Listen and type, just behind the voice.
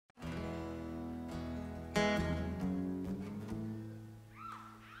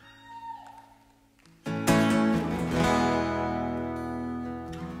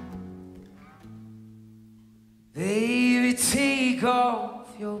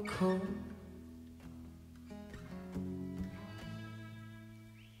coat,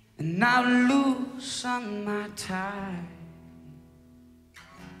 and I loosen my tie.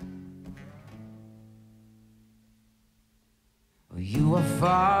 You are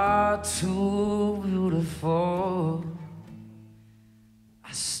far too beautiful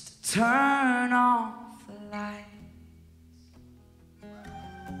us to turn off the lights.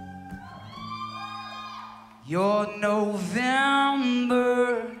 Your November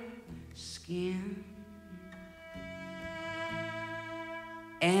skin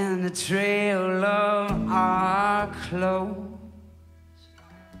and the trail of our clothes.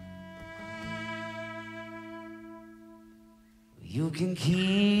 You can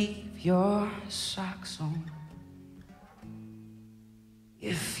keep your socks on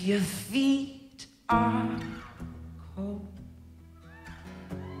if your feet are cold.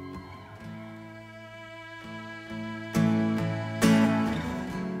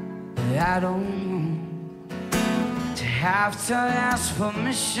 But I don't want to have to ask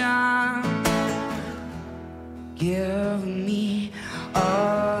permission. Give me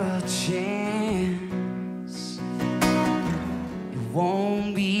a chance.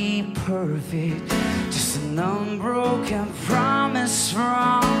 Won't be perfect, just an unbroken promise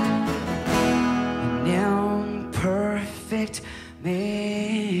from an imperfect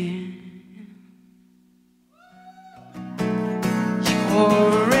man.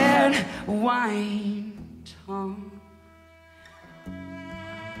 Your red wine tongue,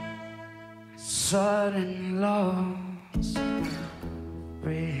 sudden loss of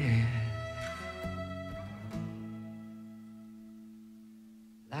breath.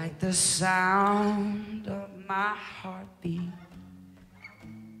 Like the sound of my heartbeat,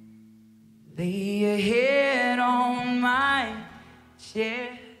 lay your head on my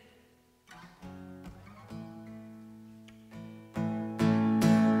chest.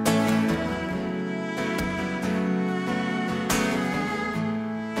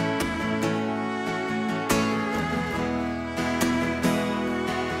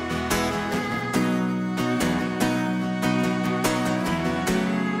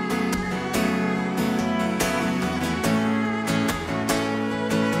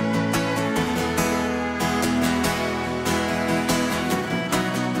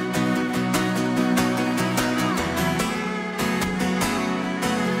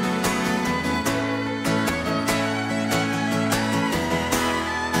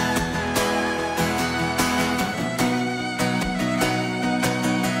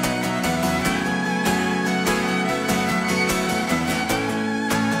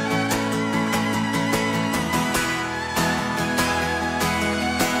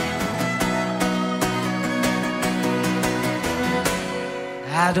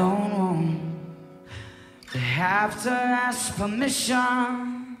 I don't want to have to ask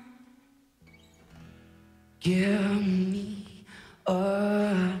permission. Give me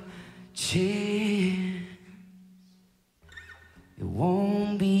a chance. It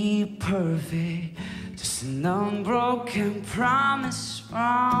won't be perfect, just an unbroken promise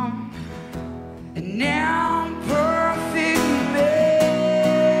from an imperfect man.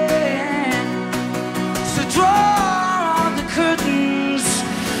 So draw the curtains,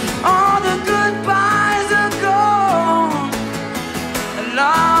 all the goodbyes are gone.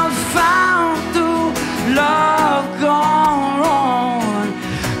 Love found through love gone wrong.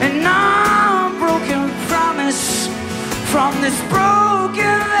 An unbroken promise from this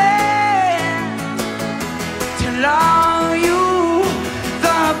broken man to love you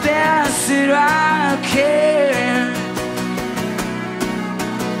the best that I can.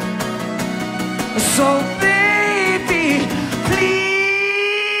 So baby,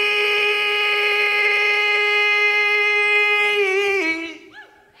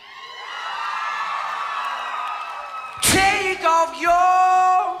 take off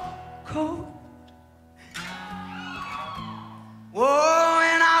your coat. Whoa,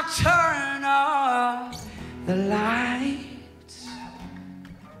 and I'll turn off the lights.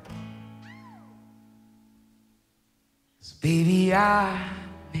 'Cause baby, I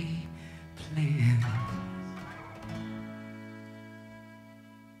made plans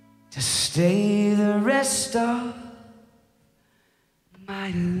to stay the rest of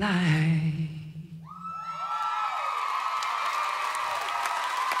my life.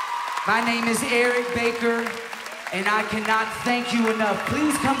 My name is Erick Baker, and I cannot thank you enough.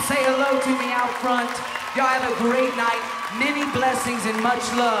 Please come say hello to me out front. Y'all have a great night. Many blessings and much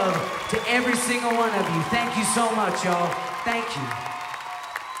love to every single one of you. Thank you so much, y'all. Thank you.